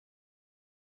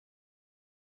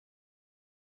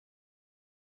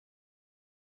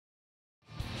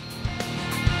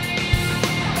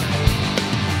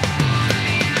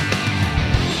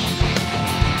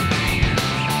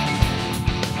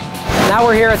Now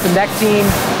we're here at the neck team.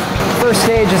 First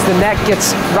stage is the neck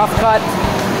gets rough cut.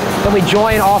 Then we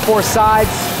join all four sides,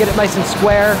 get it nice and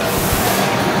square.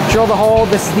 Drill the hole.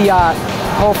 This is the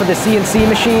hole for the CNC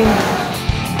machine.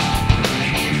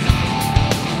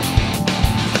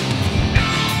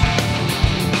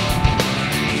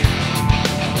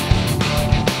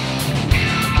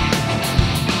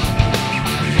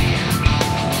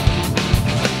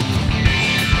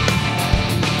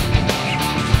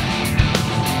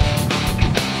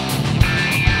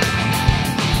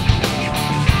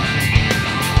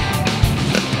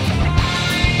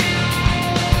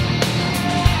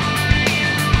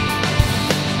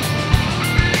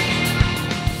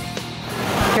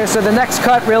 Okay, so the next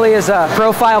cut really is a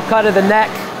profile cut of the neck.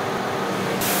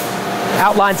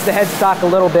 Outlines the headstock a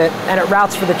little bit, and it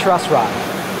routes for the truss rod.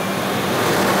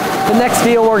 The next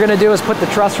deal we're going to do is put the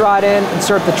truss rod in,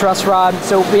 insert the truss rod.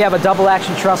 So we have a double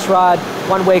action truss rod.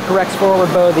 One way corrects forward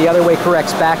bow, the other way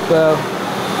corrects back bow.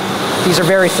 These are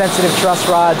very sensitive truss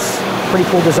rods. Pretty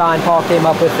cool design Paul came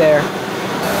up with there.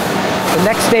 The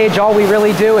next stage, all we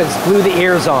really do is glue the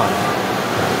ears on.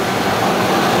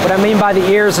 What I mean by the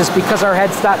ears is because our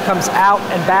headstock comes out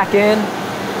and back in,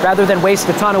 rather than waste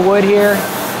a ton of wood here,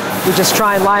 we just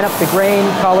try and line up the grain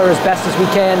color as best as we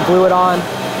can, glue it on.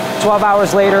 12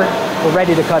 hours later, we're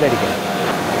ready to cut it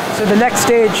again. So the next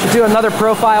stage, we do another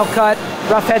profile cut,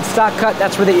 rough headstock cut.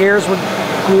 That's where the ears were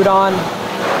glued on.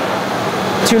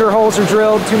 Tuner holes are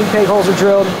drilled, tuning peg holes are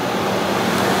drilled.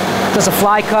 Does a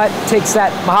fly cut, takes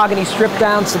that mahogany strip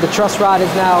down, so the truss rod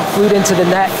is now glued into the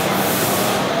neck.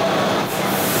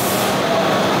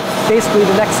 Basically,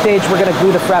 the next stage, we're going to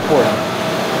glue the fretboard.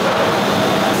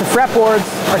 The fretboards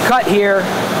are cut here,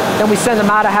 then we send them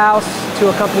out of house to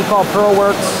a company called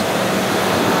Pearlworks.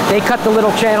 They cut the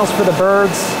little channels for the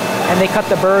birds, and they cut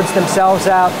the birds themselves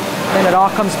out. Then it all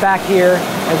comes back here,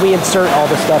 and we insert all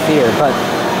the stuff here.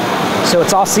 So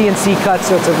it's all CNC cut,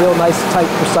 so it's a real nice, tight,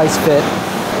 precise fit.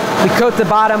 We coat the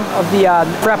bottom of the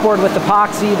fretboard with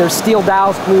epoxy. There's steel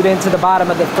dowels glued into the bottom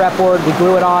of the fretboard. We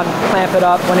glue it on, clamp it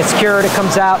up. When it's cured, it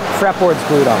comes out, fretboard's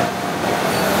glued on.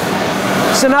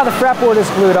 So now the fretboard is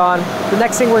glued on. The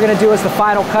next thing we're going to do is the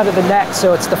final cut of the neck.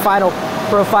 So it's the final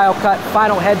profile cut,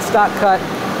 final headstock cut,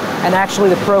 and actually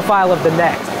the profile of the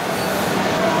neck.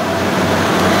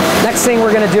 Next thing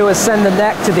we're going to do is send the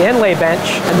neck to the inlay bench,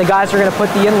 and the guys are going to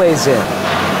put the inlays in.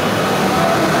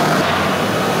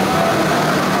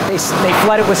 They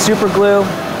flood it with super glue.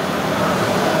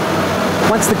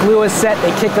 Once the glue is set,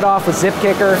 they kick it off with zip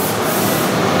kicker.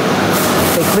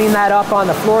 They clean that up on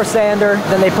the floor sander,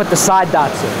 then they put the side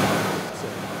dots in.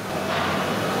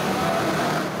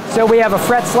 So we have a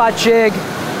fret slot jig,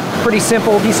 pretty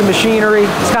simple piece of machinery.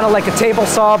 It's kind of like a table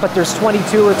saw, but there's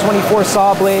 22 or 24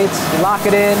 saw blades. You lock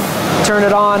it in, turn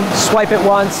it on, swipe it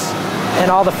once, and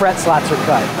all the fret slots are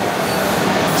cut.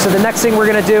 So the next thing we're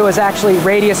going to do is actually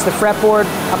radius the fretboard.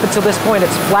 Up until this point,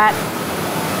 it's flat.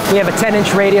 We have a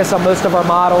 10-inch radius on most of our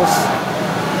models.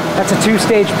 That's a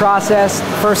two-stage process.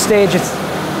 First stage, it's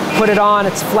put it on,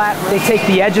 it's flat. They take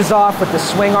the edges off with the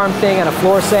swing arm thing and a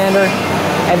floor sander.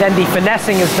 And then the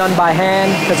finessing is done by hand,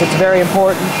 because it's very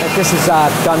important that this is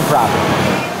done properly.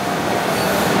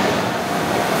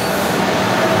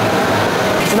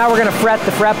 So now we're going to fret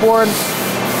the fretboard.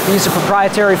 We use a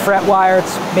proprietary fret wire.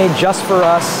 It's made just for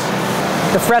us.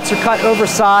 The frets are cut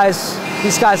oversized.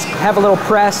 These guys have a little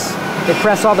press. They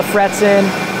press all the frets in.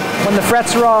 When the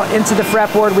frets are all into the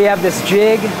fretboard, we have this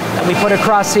jig that we put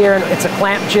across here. And it's a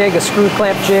clamp jig, a screw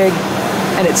clamp jig.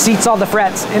 And it seats all the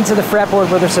frets into the fretboard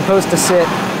where they're supposed to sit.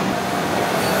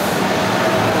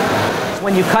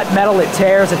 When you cut metal, it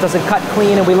tears. It doesn't cut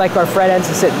clean, and we like our fret ends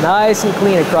to sit nice and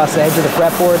clean across the edge of the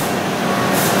fretboard.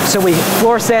 So we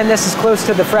floor sand this as close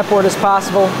to the fretboard as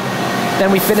possible.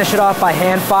 Then we finish it off by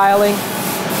hand filing.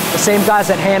 The same guys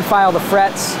that hand file the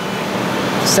frets,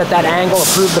 set that angle,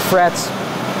 approve the frets.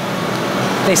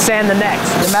 They sand the necks.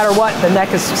 No matter what, the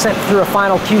neck is sent through a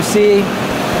final QC.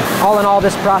 All in all,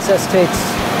 this process takes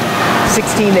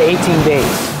 16 to 18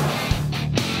 days.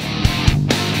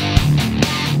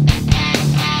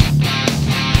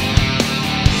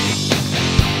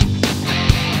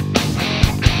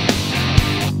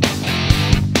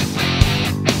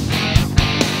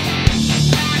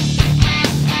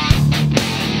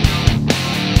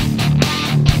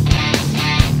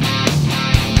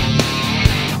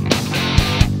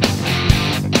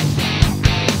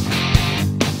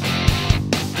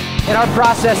 In our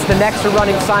process, the necks are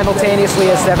running simultaneously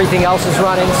as everything else is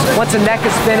running. So once a neck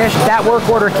is finished, that work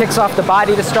order kicks off the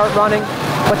body to start running.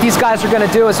 What these guys are going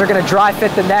to do is they're going to dry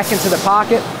fit the neck into the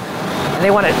pocket, And they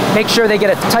want to make sure they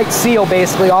get a tight seal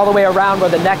basically all the way around where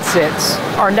the neck sits.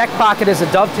 Our neck pocket is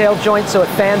a dovetail joint, so it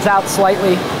fans out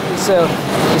slightly. So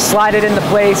you slide it into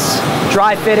place,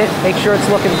 dry fit it, make sure it's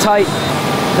looking tight.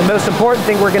 The most important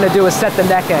thing we're going to do is set the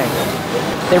neck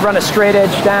angle. They run a straight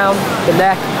edge down the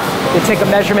neck. They take a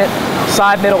measurement,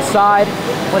 side, middle, side.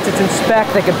 Once it's in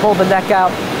spec, they can pull the neck out,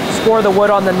 score the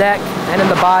wood on the neck and in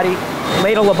the body,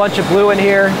 ladle a bunch of glue in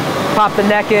here, pop the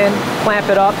neck in, clamp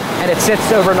it up, and it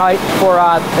sits overnight for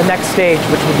the next stage,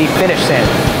 which would be finish sanding.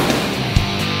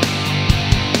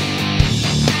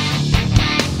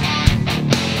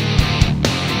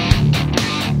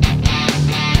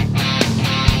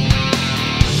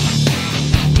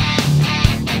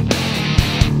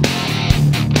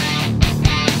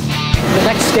 The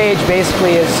next stage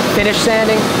basically is finish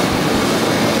sanding.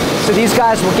 So these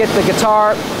guys will get the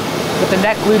guitar with the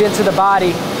neck glued into the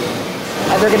body,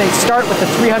 and they're going to start with the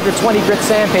 320 grit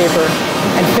sandpaper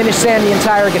and finish sand the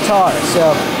entire guitar.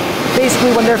 So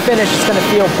basically when they're finished, it's going to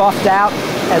feel buffed out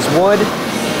as wood,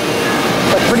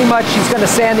 but pretty much he's going to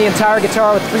sand the entire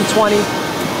guitar with 320,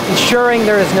 ensuring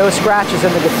there is no scratches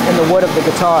in the wood of the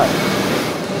guitar.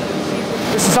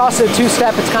 This is also a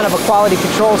two-step. It's kind of a quality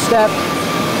control step.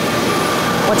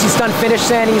 Once he's done finish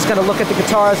sanding, he's going to look at the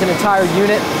guitar as an entire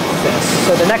unit.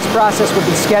 So the next process would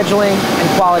be scheduling and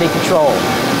quality control.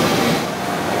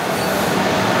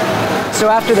 So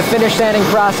after the finish sanding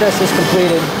process is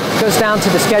completed, it goes down to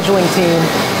the scheduling team.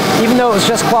 Even though it was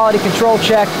just quality control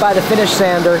checked by the finish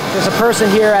sander, there's a person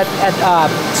here at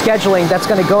scheduling that's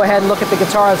going to go ahead and look at the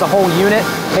guitar as a whole unit,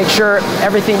 make sure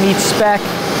everything meets spec.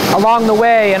 Along the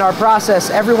way in our process,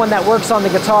 everyone that works on the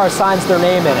guitar signs their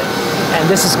name in it. And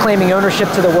this is claiming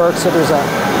ownership to the work, so there's a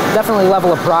definitely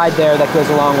level of pride there that goes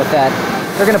along with that.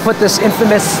 They're going to put this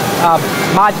infamous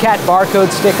Modcat barcode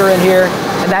sticker in here,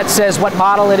 and that says what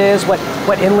model it is, what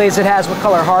inlays it has, what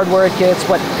color hardware it gets,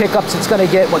 what pickups it's going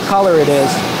to get, what color it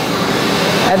is.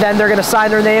 And then they're going to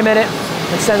sign their name in it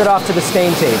and send it off to the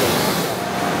stain table.